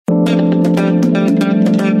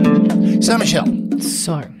So, Michelle,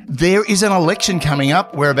 So, there is an election coming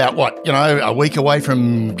up. We're about, a week away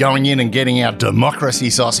from going in and getting our democracy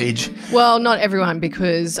sausage. well, not everyone,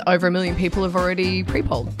 because over 1 million people have already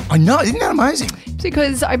pre-polled. I know, isn't that amazing?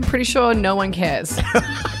 Because I'm pretty sure no one cares.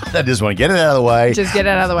 They just want to get it out of the way. Just get it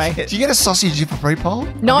out of the way. Do you get a sausage for pre-poll?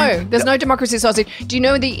 No, there's no democracy sausage. Do you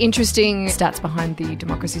know the interesting stats behind the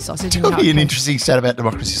democracy sausage? Tell me an interesting stat about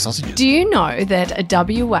democracy sausages. Do you know that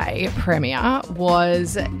a WA Premier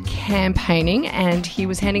was campaigning and he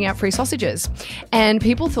was handing out free sausages? And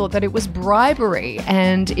people thought that it was bribery,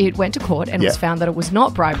 and it went to court and was found that it was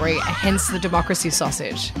not bribery, hence the democracy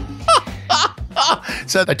sausage.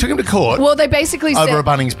 So they took him to court Well, they basically said... over a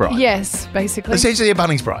Bunnings bribe. Yes, basically. Essentially a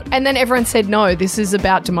Bunnings bribe. And then everyone said, no, this is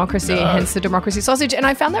about democracy, hence the democracy sausage. And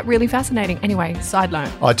I found that really fascinating. Anyway, side note.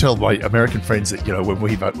 I tell my American friends that, when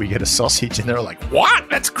we vote, we get a sausage, and they're like, what?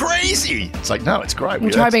 That's crazy. It's like, no, it's great.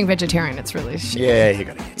 Try being vegetarian. It's really shit. Yeah, you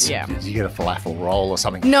got to get some. Yeah. You get a falafel roll or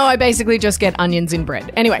something. No, I basically just get onions in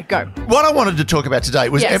bread. Anyway, go. What I wanted to talk about today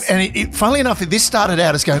was, Yes. and funnily enough, this started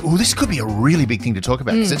out as going, this could be a really big thing to talk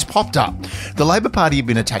about because it's popped up. The Labor Party have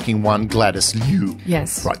been attacking one Gladys Liu.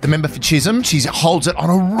 Yes. Right, the member for Chisholm, she holds it on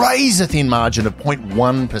a razor-thin margin of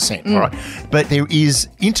 0.1%, all right? But there is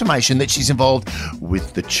intimation that she's involved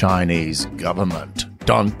with the Chinese government.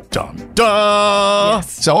 Dun, dun, dun.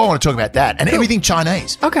 Yes. So I want to talk about that and everything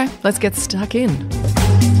Chinese. Okay, let's get stuck in.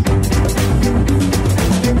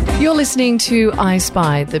 You're listening to I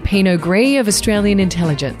Spy, the Pinot Gris of Australian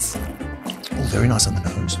intelligence. Oh, very nice on the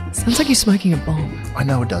nose. Sounds like you're smoking a bomb. I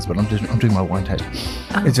know it does, but I'm doing my wine tasting.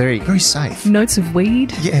 It's very, very safe. Notes of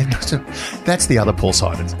weed? Yeah, that's the other Paul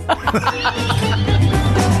Simons.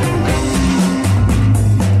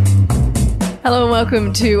 Hello and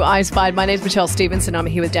welcome to I Spied. My name's Michelle Stevenson. I'm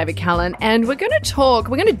here with David Callan, and we're going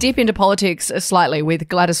to dip into politics slightly with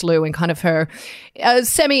Gladys Liu and kind of her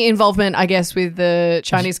semi-involvement, I guess, with the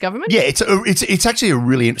Chinese government. Yeah, it's actually a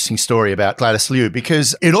really interesting story about Gladys Liu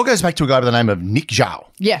because it all goes back to a guy by the name of Nick Zhao.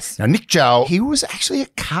 Yes. Now, Nick Zhao, he was actually a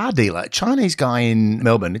car dealer, a Chinese guy in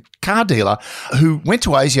Melbourne, a car dealer who went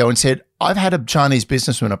to ASIO and said, I've had a Chinese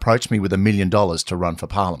businessman approach me with $1 million to run for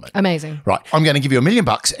Parliament. Amazing. Right. I'm going to give you $1 million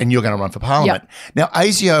and you're going to run for Parliament. Yep. Now,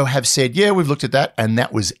 ASIO have said, yeah, we've looked at that, and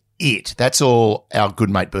that was it. That's all our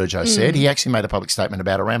good mate Burjo said. He actually made a public statement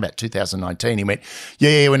around 2019. He went,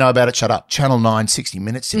 yeah, we know about it, shut up. Channel 9, 60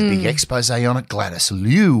 Minutes did a big expose on it. Gladys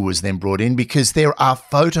Liu was then brought in because there are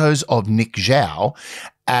photos of Nick Zhao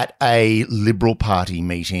at a Liberal Party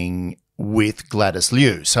meeting with Gladys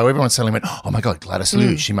Liu. So everyone's telling me, oh my God, Gladys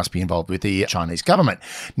Liu, she must be involved with the Chinese government.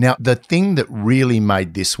 Now, the thing that really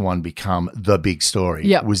made this one become the big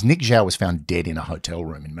story was Nick Zhao was found dead in a hotel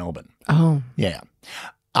room in Melbourne. Oh. Yeah.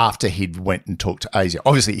 After he'd went and talked to ASIO.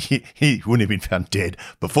 Obviously, he wouldn't have been found dead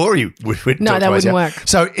before he went and talked to ASIO. No, that wouldn't work.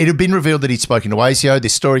 So it had been revealed that he'd spoken to ASIO.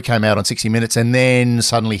 This story came out on 60 Minutes, and then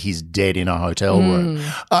suddenly he's dead in a hotel room.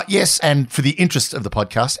 Yes, and for the interest of the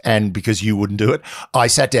podcast, and because you wouldn't do it, I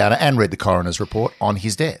sat down and read the coroner's report on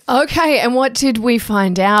his death. Okay, and what did we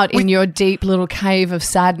find out in your deep little cave of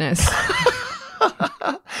sadness?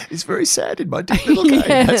 It's very sad in my deep little cave.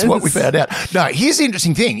 Yes. That's what we found out. No, here's the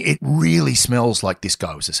interesting thing. It really smells like this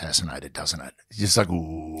guy was assassinated, doesn't it? It's just like,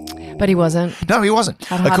 ooh. But he wasn't. No, he wasn't.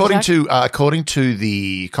 Had a heart According to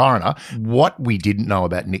the coroner, what we didn't know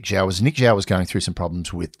about Nick Zhao was going through some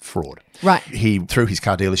problems with fraud. Right. He, through his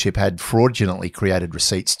car dealership, had fraudulently created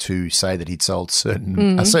receipts to say that he'd sold a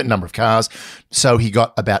certain number of cars. So he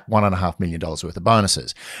got about $1.5 million worth of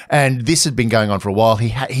bonuses. And this had been going on for a while.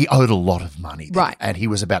 He owed a lot of money. Right. And he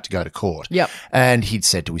was about to go to court. Yep. And he'd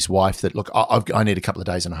said to his wife that, look, I need a couple of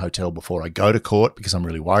days in a hotel before I go to court because I'm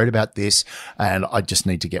really worried about this and I just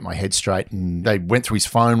need to get my head straight. And they went through his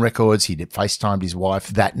phone records. He did FaceTimed his wife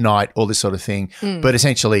that night, all this sort of thing. But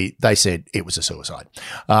essentially they said it was a suicide.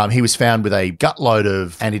 He was found with a gut load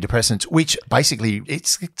of antidepressants, which basically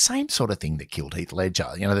it's the same sort of thing that killed Heath Ledger.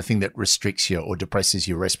 You know, the thing that restricts you or depresses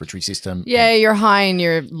your respiratory system. Yeah, you're high and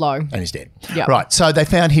you're low. And he's dead. Yep. Right. So they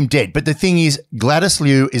found him dead. But the thing is, Gladys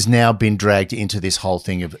Liu is now been dragged into this whole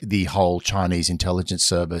thing of the whole Chinese intelligence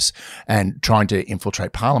service and trying to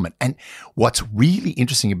infiltrate Parliament. And what's really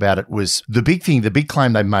interesting about it was the big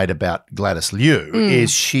claim they made about Gladys Liu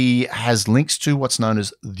is she has links to what's known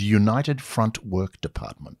as the United Front Work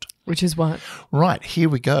Department. Which is what? Right, here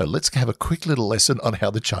we go. Let's have a quick little lesson on how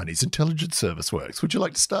the Chinese intelligence service works. Would you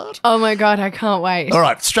like to start? Oh my God, I can't wait. All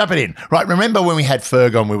right, strap it in. Right, remember when we had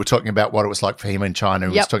Ferg on, we were talking about what it was like for him in China.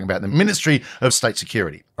 We were talking about the Ministry of State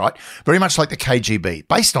Security, right? Very much like the KGB,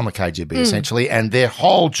 based on the KGB essentially, and their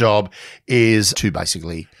whole job is to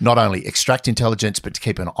basically not only extract intelligence, but to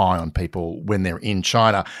keep an eye on people when they're in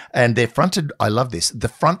China. And they're fronted, I love this, the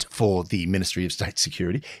front for the Ministry of State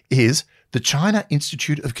Security is the China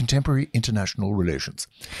Institute of Contemporary International Relations.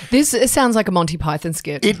 This sounds like a Monty Python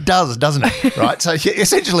skit. It does, doesn't it? Right. So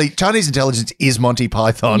essentially, Chinese intelligence is Monty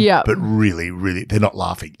Python, but really, really, they're not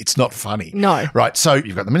laughing. It's not funny. No. Right. So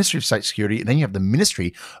you've got the Ministry of State Security, and then you have the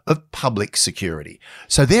Ministry of Public Security.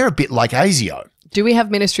 So they're a bit like ASIO. Do we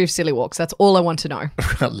have Ministry of Silly Walks? That's all I want to know.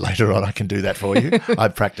 Later on, I can do that for you.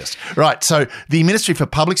 I've practiced. Right. So the Ministry for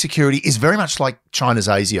Public Security is very much like China's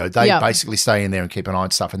ASIO. They basically stay in there and keep an eye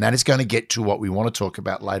on stuff. And that is going to get to what we want to talk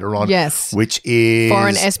about later on. Yes. Which is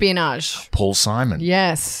foreign espionage. Paul Simon.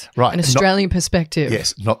 Yes. Right. An Australian perspective.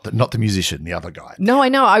 Yes. Not the musician, the other guy. No, I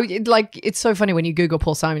know. It's so funny when you Google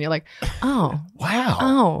Paul Simon, you're like, oh. Wow.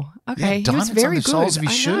 Oh, okay. Yeah, he was very on the good. soles of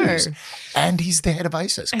his shoes. Know. And he's the head of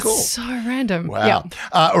ASIS. Cool. It's so random. Wow. Yep.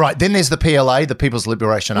 All right. Then there's the PLA, the People's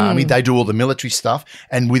Liberation Army. They do all the military stuff.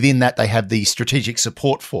 And within that, they have the Strategic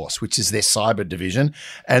Support Force, which is their cyber division.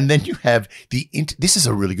 And then you have this is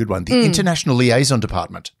a really good one, the International Liaison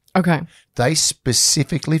Department. Okay. They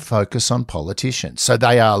specifically focus on politicians. So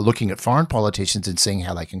they are looking at foreign politicians and seeing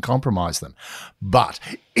how they can compromise them. But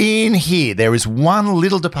in here, there is one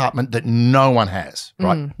little department that no one has,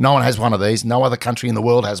 right? No one has one of these. No other country in the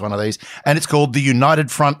world has one of these. And it's called the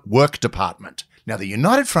United Front Work Department. Now, the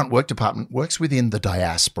United Front Work Department works within the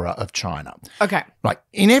diaspora of China. Okay. Right.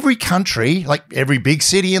 In every country, like every big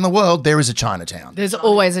city in the world, there is a Chinatown. There's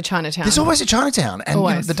always a Chinatown. There's always a Chinatown. And you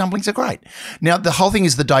know, the dumplings are great. Now, the whole thing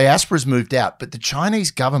is the diaspora's moved out, but the Chinese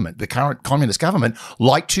government, the current communist government,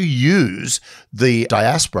 like to use the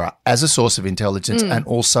diaspora as a source of intelligence and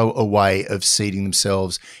also a way of seeding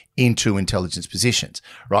themselves into intelligence positions,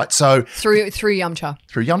 right? So through Yamcha.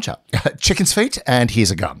 Through Yamcha. Chicken's feet and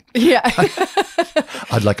here's a gun. Yeah.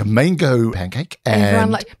 I'd like a mango pancake.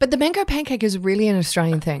 And but the mango pancake is really an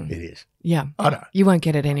Australian thing. It is. Yeah. I know. You won't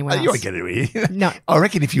get it anywhere else. You won't get it. No. I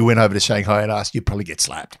reckon if you went over to Shanghai and asked, you'd probably get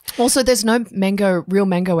slapped. Also, there's no real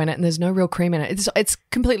mango in it, and there's no real cream in it. It's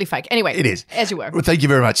completely fake. Anyway. It is. As you were. Well, thank you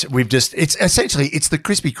very much. It's essentially the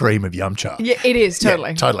Krispy Kreme of Yamcha. Yeah, it is.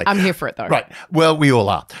 Totally. Yeah, totally. I'm here for it, though. Right. Well, we all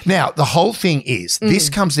are. Now, the whole thing is, this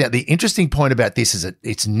comes down, the interesting point about this is that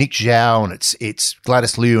it's Nick Zhao and it's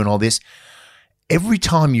Gladys Liu and all this. Every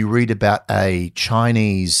time you read about a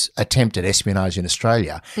Chinese attempt at espionage in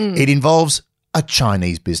Australia, it involves a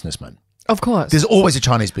Chinese businessman. Of course. There's always a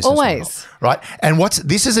Chinese businessman. Always. Right? And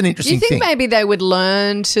this is an interesting thing. You think maybe they would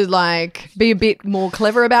learn to be a bit more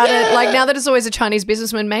clever about it? Like now that it's always a Chinese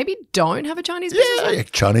businessman, maybe don't have a Chinese businessman? Yeah, a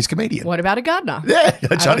Chinese comedian. What about a gardener? Yeah,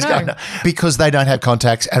 a Chinese gardener. Because they don't have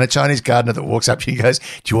contacts, and a Chinese gardener that walks up to you and goes,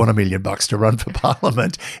 do you want $1 million to run for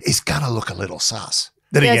parliament? Is going to look a little sus.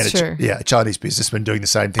 Then That's again, true. A Chinese businessman doing the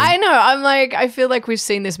same thing. I know. I feel like we've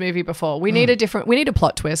seen this movie before. We need a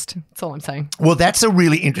plot twist. That's all I'm saying. Well, that's a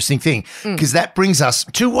really interesting thing because that brings us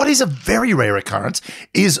to what is a very rare occurrence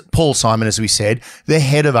is Paul Simon, as we said, the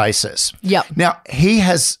head of ASIS. Yep. Now, he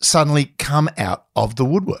has suddenly come out of the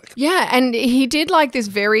woodwork. Yeah, and he did like this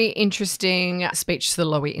very interesting speech to the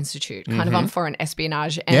Lowy Institute, kind of on foreign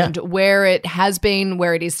espionage and where it has been,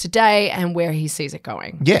 where it is today, and where he sees it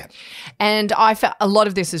going. Yeah. And I felt a lot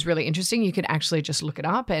of this is really interesting. You could actually just look it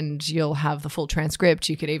up and you'll have the full transcript.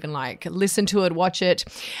 You could even listen to it, watch it.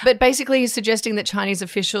 But basically he's suggesting that Chinese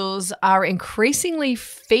officials are increasingly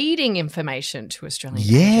feeding information to Australian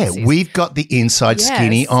agencies. We've got the inside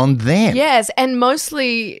skinny on them. Yes, and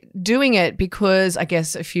mostly doing it because I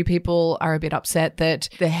guess a few people are a bit upset that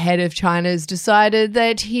the head of China's decided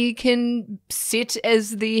that he can sit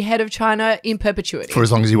as the head of China in perpetuity. For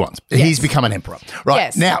as long as he wants. Yes. He's become an emperor. Right.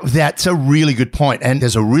 Yes. Now, that's a really good point. And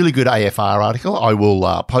there's a really good AFR article. I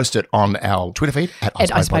will post it on our Twitter feed at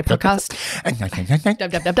iSpy Podcast.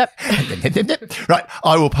 Right.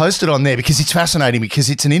 I will post it on there because it's fascinating because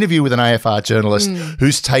it's an interview with an AFR journalist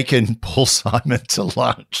who's taken Paul Simon to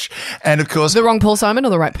lunch. And of course, the wrong Paul Simon or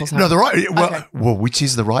the right Paul Simon? No, the right. Well, which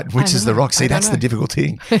is the right? Which is the wrong? See, that's the difficult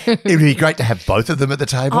thing. It would be great to have both of them at the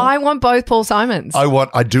table. I want both Paul Simons.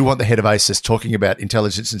 I do want the head of ASIS talking about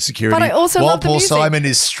intelligence and security. But I also while love the Paul music. Simon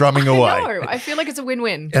is strumming away. No, I feel like it's a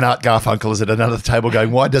win-win. And Art Garfunkel is at another table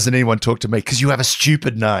going, why doesn't anyone talk to me? Because you have a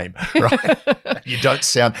stupid name, right? You don't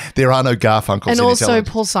sound, there are no Garfunkels and in also intelligence.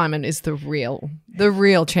 Paul Simon is the real The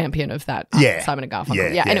real champion of that, Yeah. Simon and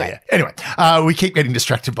Garfunkel. Anyway. Anyway, we keep getting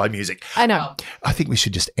distracted by music. I know. I think we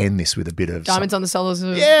should just end this with a bit of Diamonds on the Soles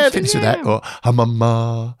of... Yeah, finish with that. Or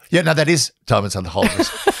mama. Yeah, no, that is Diamonds on the Holes.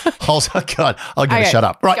 Holes. Oh, God, I'm going to shut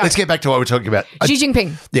up. Right, let's get back to what we're talking about. Xi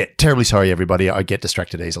Jinping. Yeah, terribly sorry, everybody. I get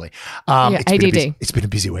distracted easily. ADD. It's been a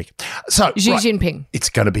busy week. So Xi Jinping. It's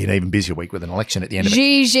going to be an even busier week with an election at the end of it.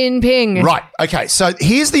 Xi Jinping. Right. Okay. So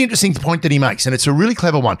here's the interesting point that he makes, and it's a really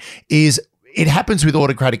clever one, is it happens with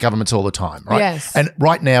autocratic governments all the time, right? Yes. And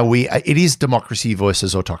right now it is democracy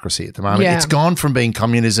versus autocracy at the moment. Yeah. It's gone from being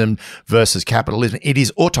communism versus capitalism. It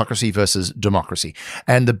is autocracy versus democracy.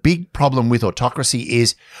 And the big problem with autocracy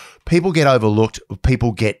is people get overlooked,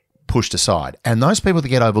 people get pushed aside. And those people that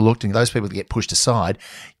get overlooked and those people that get pushed aside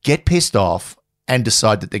get pissed off and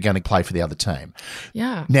decide that they're going to play for the other team.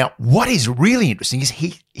 Yeah. Now, what is really interesting is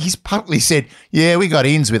he's publicly said, yeah, we got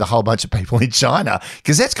ins with a whole bunch of people in China,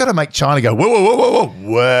 because that's got to make China go, whoa, whoa, whoa, whoa,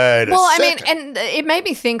 whoa, wait a second. And it made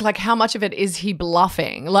me think, like, how much of it is he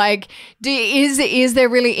bluffing? Like, is there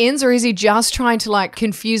really ins, or is he just trying to, like,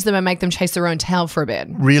 confuse them and make them chase their own tail for a bit?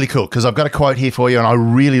 Really cool, because I've got a quote here for you, and I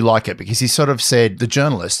really like it, because he sort of said, the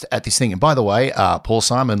journalist at this thing, and by the way, Paul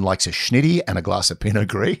Simon likes a schnitty and a glass of Pinot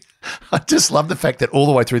Gris. I just love the fact that all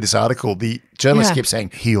the way through this article, the journalist kept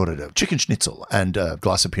saying he ordered a chicken schnitzel and a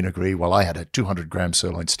glass of Pinot Gris while I had a 200-gram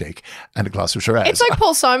sirloin steak and a glass of Shiraz. It's like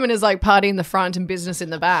Paul Simon is like party in the front and business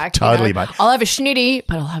in the back. Totally, mate. I'll have a schnitty,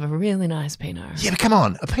 but I'll have a really nice Pinot. Yeah, but come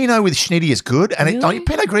on. A Pinot with schnitty is good. And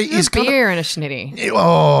Pinot Gris is good. Beer and a schnitty.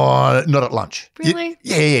 Oh, not at lunch. Really?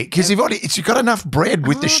 Yeah. Because you've got enough bread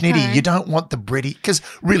with the schnitty. You don't want the bready. Because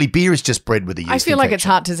really, beer is just bread with a yeast I feel like it's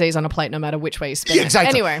infection. heart disease on a plate no matter which way you spin it.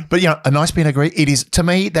 Exactly. Anyway. But, a nice Pinot Gris, it is, to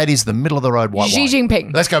me, that is the middle of the road white Xi wine.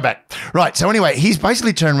 Jinping. Let's go back. Right. So anyway, he's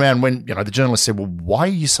basically turned around when, the journalist said, well, why are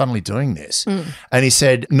you suddenly doing this? And he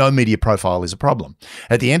said, no media profile is a problem.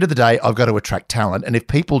 At the end of the day, I've got to attract talent. And if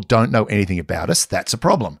people don't know anything about us, that's a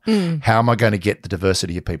problem. How am I going to get the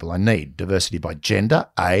diversity of people I need? Diversity by gender,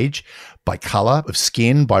 age, by colour of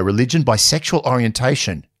skin, by religion, by sexual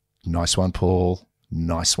orientation. Nice one, Paul.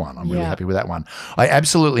 Nice one. I'm really happy with that one. I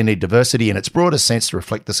absolutely need diversity in its broadest sense to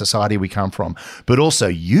reflect the society we come from, but also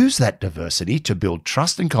use that diversity to build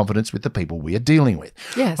trust and confidence with the people we are dealing with.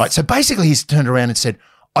 Yes. Right. So basically he's turned around and said,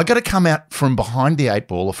 I got to come out from behind the eight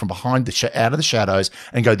ball or from behind out of the shadows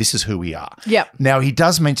and go, this is who we are. Yep. Now, he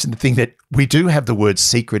does mention the thing that we do have the word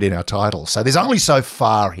secret in our title. So there's only so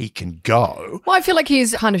far he can go. Well, I feel like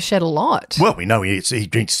he's kind of shed a lot. Well, we know he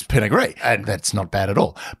drinks Pinot Gris, and that's not bad at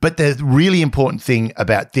all. But the really important thing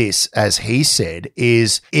about this, as he said,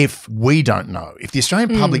 is if we don't know, if the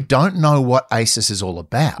Australian public don't know what ACES is all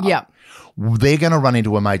about, they're going to run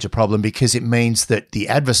into a major problem, because it means that the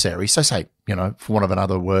adversary, so say, for want of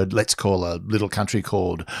another word, let's call a little country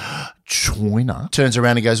called China, turns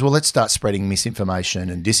around and goes, well, let's start spreading misinformation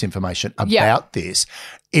and disinformation about this.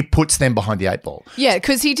 It puts them behind the eight ball. Yeah,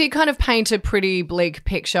 because he did kind of paint a pretty bleak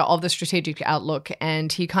picture of the strategic outlook,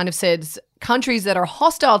 and he kind of says countries that are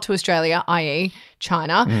hostile to Australia, i.e.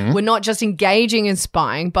 China, were not just engaging in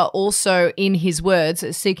spying, but also, in his words,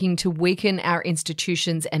 seeking to weaken our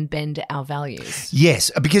institutions and bend our values.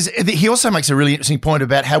 Yes, because he also makes a really interesting point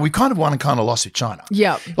about how we kind of won and kind of lost with China.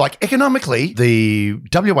 Yeah. Like economically, the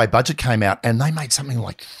WA budget came out and they made something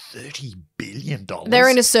like $30 billion. They're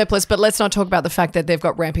in a surplus, but let's not talk about the fact that they've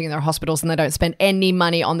got ramping in their hospitals and they don't spend any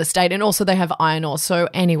money on the state, and also they have iron ore. So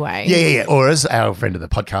anyway. Yeah. Or as our friend of the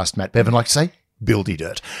podcast, Matt Bevan, likes to say, buildy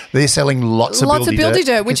dirt. They're selling lots of buildy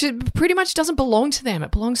dirt, which it pretty much doesn't belong to them. It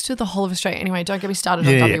belongs to the whole of Australia. Anyway, don't get me started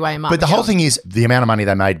on WA and But the whole thing is the amount of money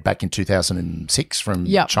they made back in 2006 from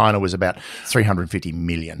China was about $350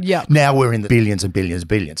 million. Yep. Now we're in the billions and billions and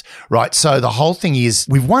billions, right? So the whole thing is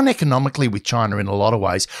we've won economically with China in a lot of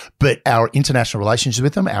ways, but our international relations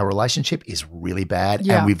with them, our relationship is really bad,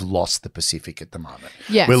 and we've lost the Pacific at the moment.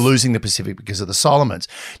 Yes. We're losing the Pacific because of the Solomons.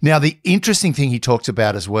 Now, the interesting thing he talks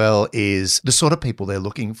about as well is the sort of people they're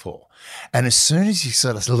looking for. And as soon as you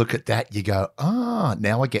sort of look at that, you go,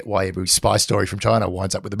 now I get why every spy story from China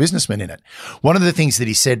winds up with a businessman in it. One of the things that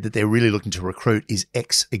he said that they're really looking to recruit is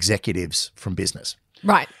ex-executives from business.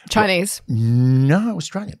 Right. Chinese? No,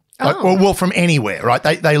 Australian. Well, from anywhere, right?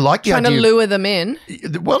 They like the idea. Trying to lure them in.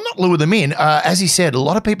 Well, not lure them in. As he said, a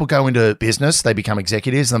lot of people go into business, they become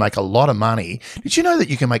executives, they make a lot of money. Did you know that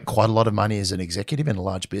you can make quite a lot of money as an executive in a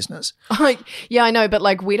large business? Yeah, I know,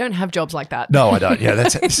 but we don't have jobs like that. No, I don't. Yeah,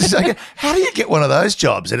 that's like, how do you get one of those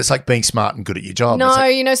jobs? And it's like being smart and good at your job.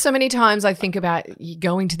 No, so many times I think about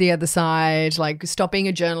going to the other side, stop being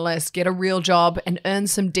a journalist, get a real job and earn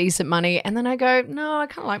some decent money. And then I go, no, I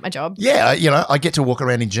kind of like my job. Yeah, I get to walk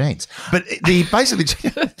around in jeans. But the basically,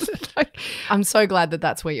 I'm so glad that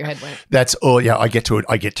that's where your head went. That's all. Yeah, I get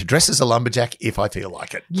to dress as a lumberjack if I feel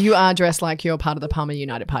like it. You are dressed like you're part of the Palmer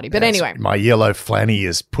United Party. But anyway. My yellow flanny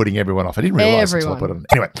is putting everyone off. I didn't realise until I put it on.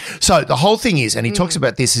 Anyway, so the whole thing is, and he talks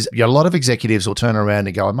about this, is a lot of executives will turn around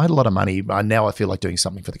and go, I made a lot of money, and now I feel like doing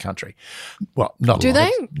something for the country. Well, not a lot. Do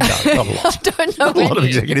they? No, not a lot. I don't know. Not a lot of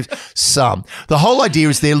executives. Some. The whole idea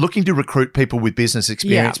is they're looking to recruit people with business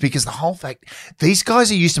experience because the whole fact, these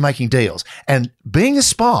guys are used to making deals. And being a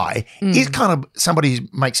spy is kind of somebody who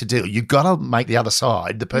makes a deal. You've got to make the other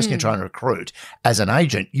side, the person you're trying to recruit, as an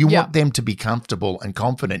agent. You want them to be comfortable and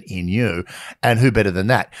confident in you. And who better than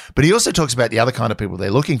that? But he also talks about the other kind of people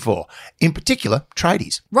they're looking for, in particular,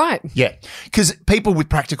 tradies. Right. Yeah. Because people with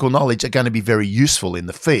practical knowledge are going to be very useful in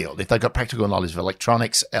the field. If they've got practical knowledge of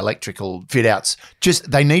electronics, electrical fit outs,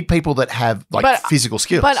 they need people that have physical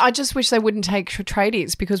skills. But I just wish they wouldn't take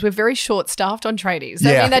tradies because we're very short-staffed on tradies.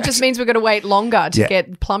 I mean, that just means we're going to wait longer to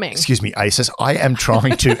get plumbing. Excuse me, ASIS. I am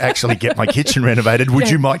trying to actually get my kitchen renovated. Would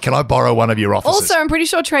you mind? Can I borrow one of your offices? Also, I'm pretty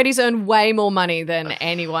sure tradies earn way more money than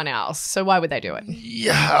anyone else. So why would they do it?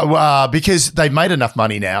 Yeah, because they've made enough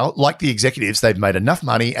money now. Like the executives, they've made enough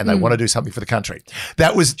money and they want to do something for the country.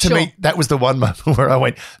 That was, to me, that was the one moment where I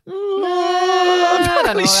went, I'm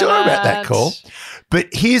not really sure about that call. But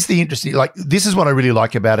here's the interesting, this is what I really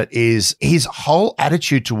like about it is his whole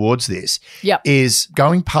attitude towards this is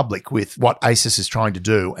going public with what ASIS is trying to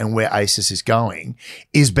do and where ASIS is going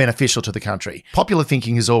is beneficial to the country. Popular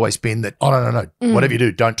thinking has always been that, no, whatever you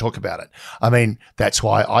do, don't talk about it. I mean, that's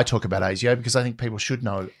why I talk about ASIO because I think people should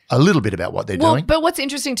know a little bit about what they're doing. But what's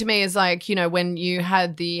interesting to me is when you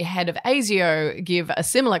had the head of ASIO give a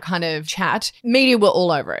similar kind of chat, media were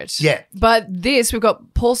all over it. Yeah. But we've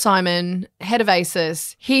got Paul Simon, head of ASIS.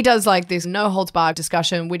 He does this no holds barred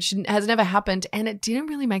discussion, which has never happened, and it didn't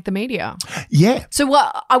really make the media. Yeah. So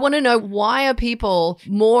I want to know, why are people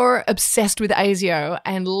more obsessed with ASIO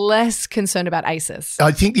and less concerned about ASIS?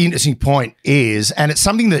 I think the interesting point is, and it's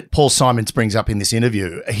something that Paul Simons brings up in this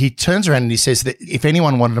interview, he turns around and he says that if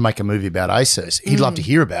anyone wanted to make a movie about ASIS, he'd love to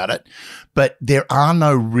hear about it. But there are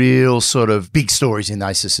no real sort of big stories in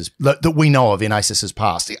ASIS's that we know of in ASIS's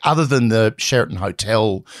past, other than the Sheraton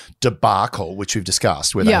Hotel debacle, which we've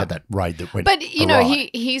discussed, where they had that raid that went. But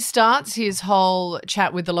he starts his whole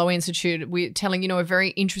chat with the Lowy Institute telling a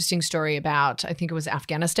very interesting story about, I think it was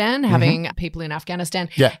Afghanistan, having people in Afghanistan.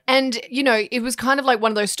 Yeah, and it was kind of like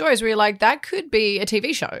one of those stories where you're like, that could be a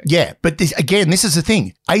TV show. Yeah, but this is the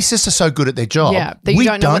thing. ASIS are so good at their job. Yeah, we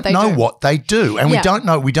don't know what they do, and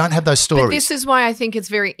we don't have those stories. But this is why I think it's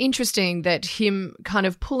very interesting that him kind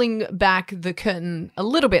of pulling back the curtain a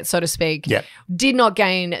little bit, so to speak, did not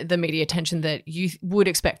gain the media attention that you would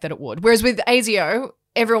expect that it would. Whereas with ASIO,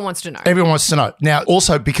 everyone wants to know. Everyone wants to know. Now,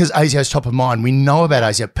 also, because ASIO's top of mind, we know about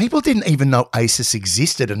ASIO. People didn't even know ASIS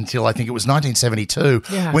existed until I think it was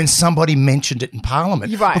 1972 when somebody mentioned it in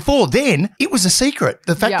Parliament. Right. Before then, it was a secret.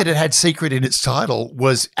 The fact that it had secret in its title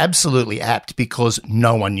was absolutely apt because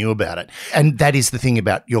no one knew about it. And that is the thing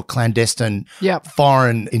about your clandestine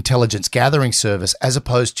foreign intelligence gathering service as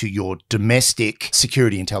opposed to your domestic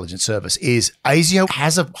security intelligence service is ASIO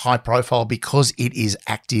has a high profile because it is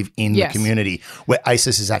active in the community where ASIS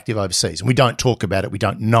is active overseas, and we don't talk about it. We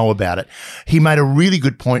don't know about it. He made a really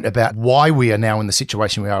good point about why we are now in the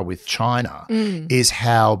situation we are with China is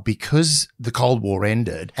how, because the Cold War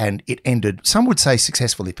ended, and it ended, some would say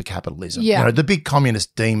successfully for capitalism. Yeah. The big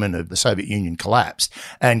communist demon of the Soviet Union collapsed,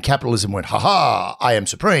 and capitalism went, ha, I am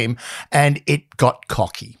supreme, and it got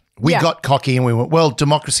cocky. We got cocky and we went, well,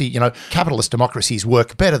 democracy, capitalist democracies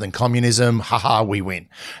work better than communism. We win.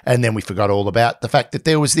 And then we forgot all about the fact that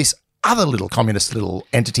there was this other little communist little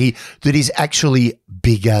entity that is actually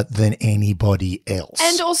bigger than anybody else.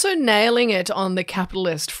 And also nailing it on the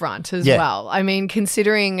capitalist front as well. I mean,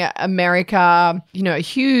 considering America,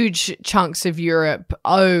 huge chunks of Europe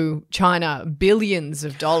owe China billions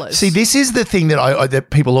of dollars. See, this is the thing that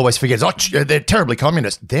people always forget. They're terribly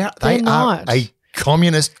communist. They are a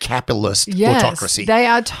communist capitalist autocracy. They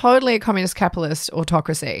are totally a communist capitalist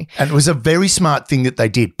autocracy. And it was a very smart thing that they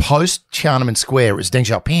did. Post Tiananmen Square, it was Deng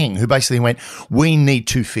Xiaoping who basically went, we need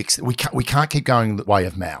to fix it. We can't keep going the way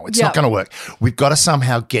of Mao. It's not going to work. We've got to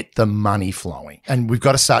somehow get the money flowing. And we've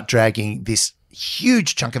got to start dragging this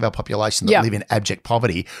huge chunk of our population that live in abject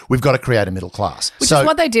poverty. We've got to create a middle class. Which is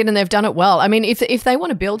what they did, and they've done it well. I mean, if they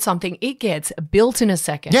want to build something, it gets built in a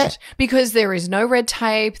second. Yeah. Because there is no red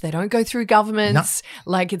tape. They don't go through governments.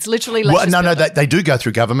 No. It's literally they do go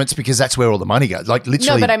through governments because that's where all the money goes. Literally.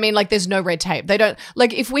 No, but I mean, there's no red tape. They don't,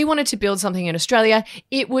 if we wanted to build something in Australia,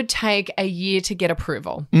 it would take a year to get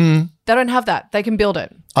approval. They don't have that. They can build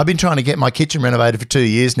it. I've been trying to get my kitchen renovated for 2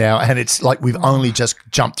 years now, and it's like we've only just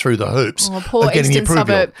jumped through the hoops of getting the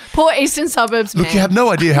approval. Poor eastern suburbs, man. Look, you have no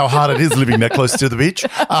idea how hard it is living that close to the beach.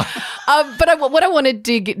 But what I want to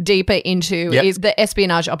dig deeper into is the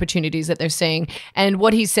espionage opportunities that they're seeing, and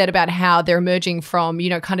what he said about how they're emerging from,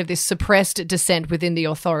 kind of this suppressed dissent within the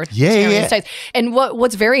authoritarian states. And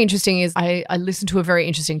what's very interesting is I listened to a very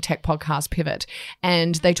interesting tech podcast, Pivot,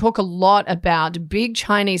 and they talk a lot about big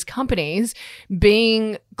Chinese companies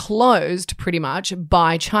being closed pretty much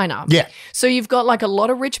by China. Yeah. So you've got like a lot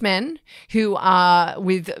of rich men who are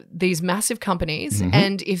with these massive companies,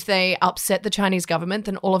 and if they upset the Chinese government,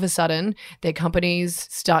 then all of a sudden their companies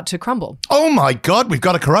start to crumble. Oh my God, we've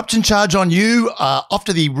got a corruption charge on you, off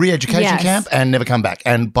to the re-education camp and never come back.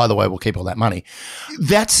 And by the way, we'll keep all that money.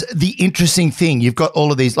 That's the interesting thing. You've got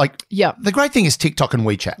all of these, the great thing is TikTok and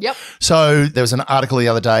WeChat. Yep. So there was an article the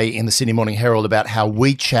other day in the Sydney Morning Herald about how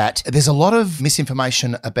WeChat, there's a lot of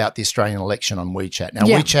misinformation about the Australian election on WeChat. Now,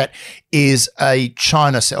 WeChat is a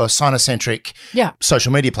China-centric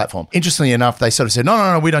social media platform. Interestingly enough, they sort of said,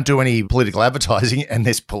 no, we don't do any political advertising, and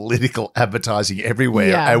there's political advertising everywhere.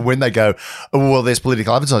 Yeah. And when they go, there's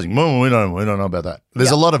political advertising, we don't know about that.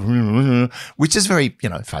 There's a lot of, which is very,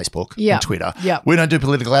 Facebook and Twitter. Yeah. We don't do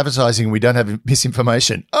political advertising. We don't have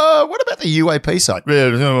misinformation. What about the UAP site?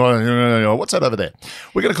 What's that over there?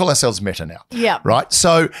 We're going to call ourselves Meta now. Yeah. Right?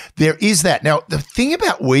 So there is that. Now, the thing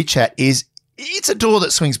about WeChat is it's a door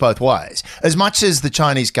that swings both ways. As much as the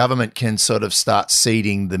Chinese government can sort of start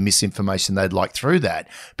seeding the misinformation they'd like through that,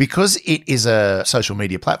 because it is a social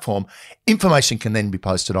media platform, information can then be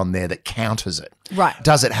posted on there that counters it. Right.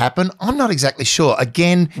 Does it happen? I'm not exactly sure.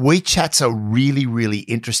 Again, WeChat's a really, really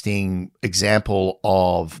interesting example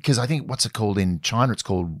of, because I think what's it called in China? It's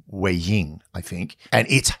called Weiying, I think. And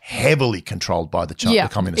it's heavily controlled by the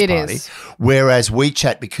Communist Party. Is. Whereas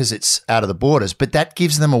WeChat, because it's out of the borders, but that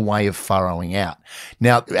gives them a way of furrowing out.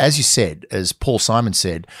 Now, as you said, as Paul Simon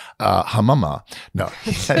said, hamama. No.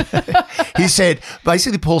 He said,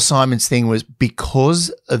 basically Paul Simon's thing was because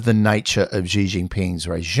of the nature of Xi Jinping's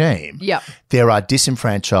regime, there are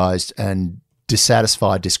disenfranchised and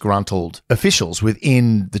dissatisfied, disgruntled officials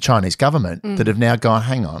within the Chinese government that have now gone,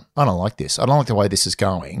 hang on, I don't like this. I don't like the way this is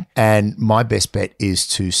going. And my best bet is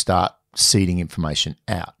to start seeding information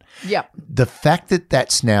out. Yep. The fact that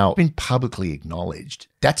that's now been publicly acknowledged,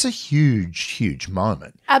 that's a huge, huge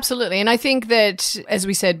moment. Absolutely. And I think that, as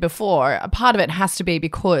we said before, a part of it has to be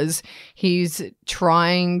because he's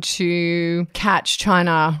trying to catch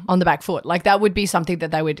China on the back foot. Like, that would be something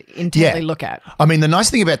that they would intently look at. I mean, the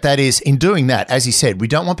nice thing about that is in doing that, as he said, we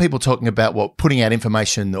don't want people talking about putting out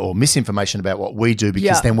information or misinformation about what we do,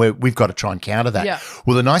 because then we've got to try and counter that. Yeah.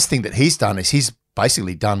 Well, the nice thing that he's done is he's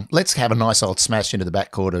basically done, let's have a nice old smash into the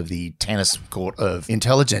backcourt of the tennis court of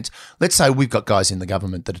intelligence. Let's say we've got guys in the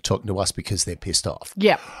government that are talking to us because they're pissed off.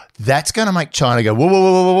 Yeah. That's going to make China go,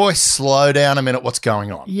 whoa, slow down a minute, what's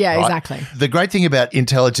going on? Yeah, right? exactly. The great thing about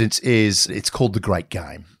intelligence is it's called the great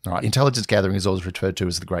game. Right. Intelligence gathering is always referred to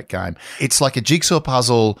as the great game. It's like a jigsaw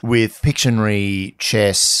puzzle with Pictionary,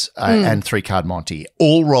 chess, and three-card Monty,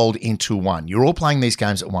 all rolled into one. You're all playing these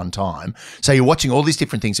games at one time. So you're watching all these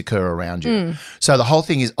different things occur around you. So the whole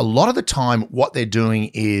thing is, a lot of the time what they're doing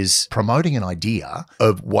is promoting an idea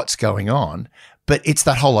of what's going on. But it's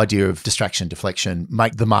that whole idea of distraction, deflection,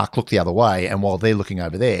 make the mark look the other way. And while they're looking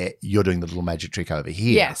over there, you're doing the little magic trick over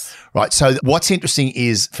here. Yes. Right. So what's interesting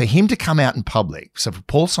is for him to come out in public. So for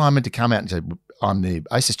Paul Simon to come out and say, I'm the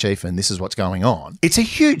ASIS chief and this is what's going on. It's a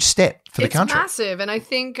huge step for the country. It's massive. And I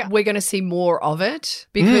think we're going to see more of it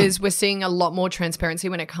because we're seeing a lot more transparency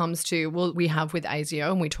when it comes to, we have with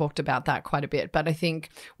ASIO, and we talked about that quite a bit. But I think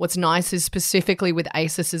what's nice is specifically with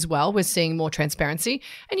ASIS as well, we're seeing more transparency.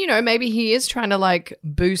 And, maybe he is trying to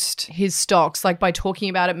boost his stocks, by talking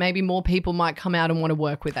about it, maybe more people might come out and want to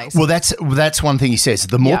work with ASIS. Well, that's one thing he says.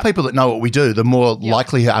 The more people that know what we do, the more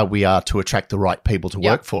likely we are to attract the right people to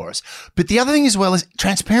work for us. But the other thing as well is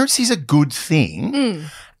transparency is a good thing.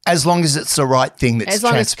 As long as it's the right thing that's as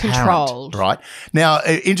long transparent, as controlled. Right? Now,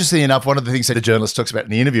 interestingly enough, one of the things that a journalist talks about in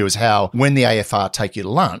the interview is how when the AFR take you to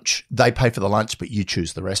lunch, they pay for the lunch, but you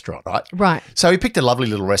choose the restaurant, right? Right. So he picked a lovely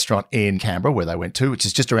little restaurant in Canberra where they went to, which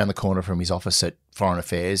is just around the corner from his office at Foreign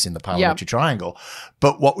Affairs in the Parliamentary Triangle.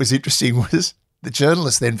 But what was interesting was the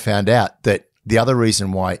journalist then found out that the other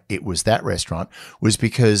reason why it was that restaurant was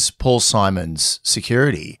because Paul Simon's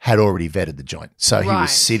security had already vetted the joint. So he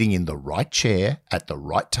was sitting in the right chair at the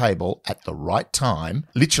right table at the right time.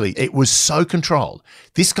 Literally, it was so controlled.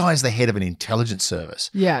 This guy is the head of an intelligence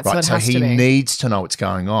service. Yeah, right. So he needs to know what's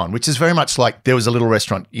going on, which is very much like there was a little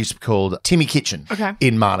restaurant used to be called Timmy Kitchen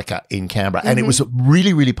in Monica in Canberra. And it was a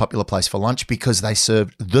really, really popular place for lunch because they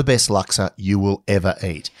served the best laksa you will ever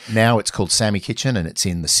eat. Now it's called Sammy Kitchen and it's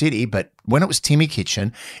in the city, but when it was Timmy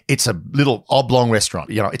Kitchen, it's a little oblong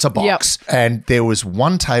restaurant. You know, it's a box. Yep. And there was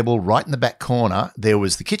one table right in the back corner. There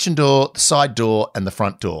was the kitchen door, the side door, and the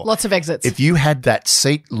front door. Lots of exits. If you had that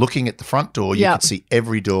seat looking at the front door, you could see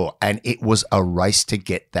every door. And it was a race to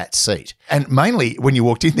get that seat. And mainly, when you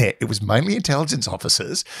walked in there, it was mainly intelligence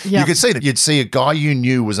officers. Yep. You could see that. You'd see a guy you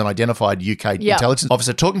knew was an identified UK intelligence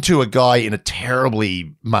officer talking to a guy in a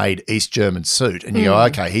terribly made East German suit. And you go,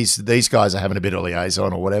 okay, these guys are having a bit of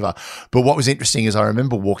liaison or whatever. But what was interesting is I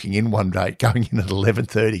remember walking in one day, going in at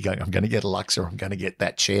 11:30, going, I'm going to get a laksa, I'm going to get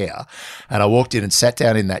that chair. And I walked in and sat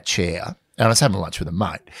down in that chair. And I was having lunch with a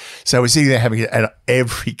mate. So we're sitting there having it, and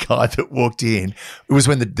every guy that walked in, it was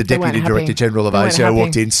when the Deputy Director General of ASIO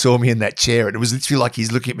walked in, saw me in that chair, and it was literally like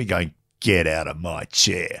he's looking at me going, get out of my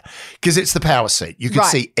chair. Because it's the power seat. You could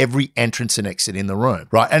see every entrance and exit in the room,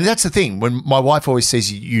 right? And that's the thing. When my wife always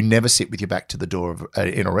says you never sit with your back to the door of,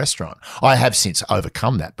 in a restaurant. I have since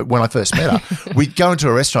overcome that. But when I first met her, we'd go into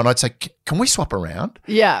a restaurant, I'd say, can we swap around?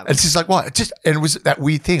 Yeah. And she's like, what? And it was that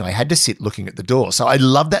weird thing. I had to sit looking at the door. So I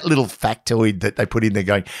love that little factoid that they put in there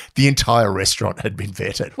going, the entire restaurant had been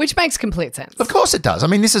vetted. Which makes complete sense. Of course it does. I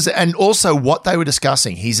mean, and also what they were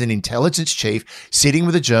discussing, he's an intelligence chief sitting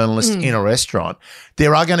with a journalist in a restaurant.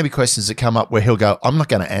 There are going to be questions that come up where he'll go, I'm not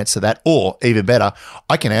going to answer that. Or even better,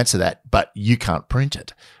 I can answer that, but you can't print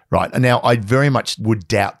it. Right. And now I very much would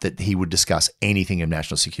doubt that he would discuss anything of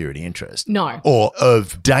national security interest. No. Or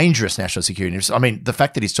of dangerous national security interest. I mean, the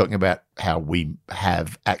fact that he's talking about how we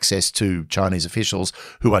have access to Chinese officials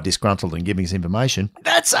who are disgruntled and giving us information,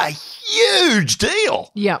 that's a huge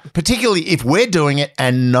deal. Yeah. Particularly if we're doing it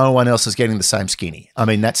and no one else is getting the same skinny. I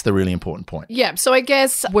mean, that's the really important point. Yeah. So I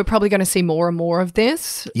guess we're probably going to see more and more of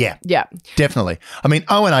this. Yeah. Yeah. Definitely. I mean,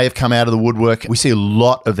 ONA have come out of the woodwork. We see a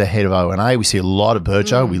lot of the head of ONA. We see a lot of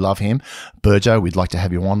Burjo. We love him. Burjo, we'd like to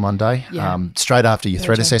have you on one day, straight after your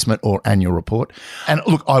threat assessment or annual report. And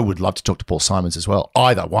look, I would love to talk to Paul Simons as well.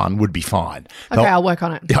 Either one would be fine. Okay, I'll work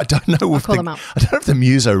on it. I don't know if them up. I don't know if the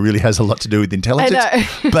Muso really has a lot to do with intelligence, I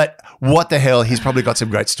know. but what the hell, he's probably got some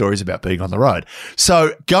great stories about being on the road.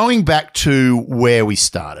 So going back to where we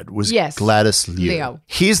started was Gladys Liu.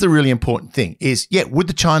 Here's the really important thing is, would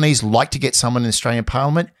the Chinese like to get someone in the Australian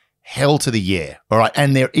Parliament? Hell to the yeah. All right.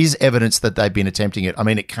 And there is evidence that they've been attempting it. I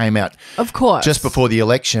mean, it came out of course just before the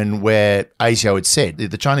election where ASIO had said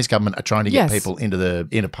the Chinese government are trying to get people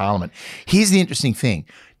into Parliament. Here's the interesting thing.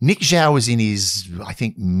 Nick Zhao was in his, I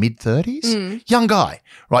think, mid-30s. Young guy,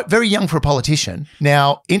 right? Very young for a politician.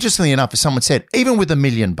 Now, interestingly enough, as someone said, even with $1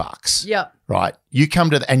 million, right? You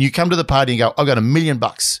come to the party and go, I've got $1 million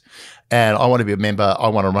and I want to be a member, I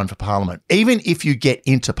want to run for Parliament. Even if you get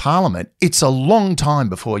into Parliament, it's a long time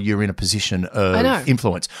before you're in a position of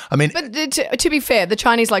influence. I mean, but to be fair, the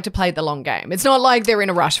Chinese like to play the long game. It's not like they're in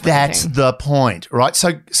a rush for That's anything. the point, right?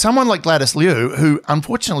 So someone like Gladys Liu, who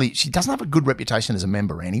unfortunately, she doesn't have a good reputation as a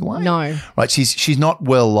member anyway. No. Right? She's not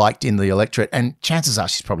well liked in the electorate, and chances are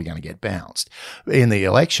she's probably going to get bounced in the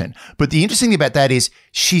election. But the interesting thing about that is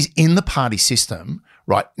she's in the party system,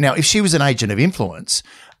 right? Now, if she was an agent of influence,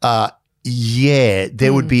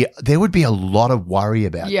 there would be a lot of worry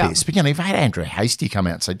about this. But, if I had Andrew Hastie come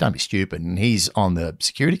out and say, don't be stupid, and he's on the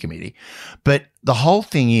security committee. But the whole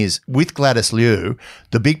thing is, with Gladys Liu,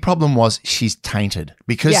 the big problem was she's tainted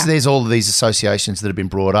because there's all of these associations that have been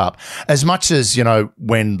brought up. As much as,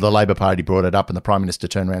 when the Labor Party brought it up and the Prime Minister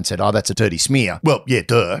turned around and said, oh, that's a dirty smear. Well, yeah,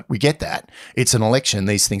 duh, we get that. It's an election.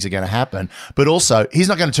 These things are going to happen. But also, he's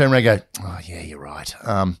not going to turn around and go, oh, yeah, you're right.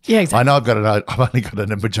 Exactly. I know I've only got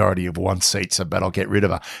a majority of one seat, but I'll get rid of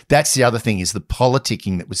her. That's the other thing is the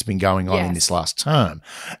politicking that was been going on in this last term.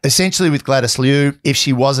 Essentially with Gladys Liu, if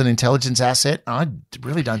she was an intelligence asset, I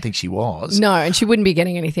really don't think she was. No, and she wouldn't be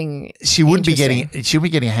getting anything. She wouldn't be getting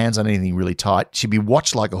her hands on anything really tight. She'd be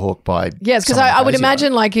watched like a hawk by. Yes, because I would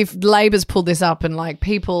imagine if Labor's pulled this up and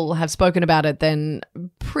people have spoken about it, then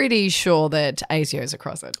pretty sure that ASIO's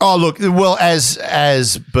across it. Oh, look, well, as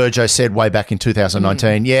Burjo said way back in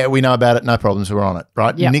 2019, we know about it, no problems, we're on it,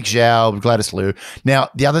 right? Yep. Nick Zhao, Gladys Liu. Now,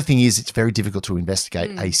 the other thing is it's very difficult to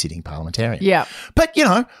investigate a sitting parliamentarian. Yeah. But,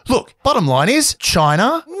 look, bottom line is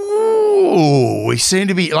China, Oh, we seem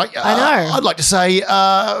to be like. I know. I'd like to say.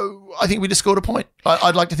 I think we just scored a point.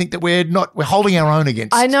 I'd like to think that we're holding our own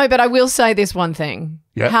against. I know, but I will say this one thing.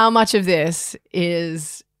 Yeah. How much of this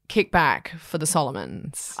is kickback for the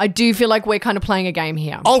Solomons? I do feel like we're kind of playing a game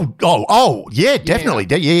here. Oh, yeah, definitely.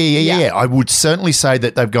 Yeah. I would certainly say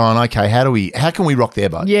that they've gone, okay, how can we rock their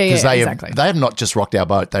boat? Yeah, Because exactly. They have not just rocked our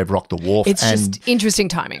boat, they've rocked the wharf. It's just interesting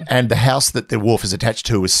timing. And the house that the wharf is attached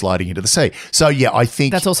to is sliding into the sea. So, yeah, I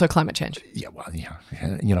think. That's also climate change. Yeah, well, yeah,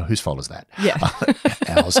 whose fault is that? Yeah.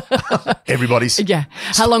 Ours. Everybody's. Yeah.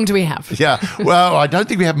 How long do we have? Yeah. Well, I don't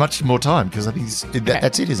think we have much more time because I think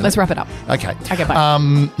that's it, isn't Let's it? wrap it up. Okay. Okay,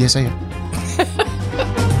 bye. Yeah, see you.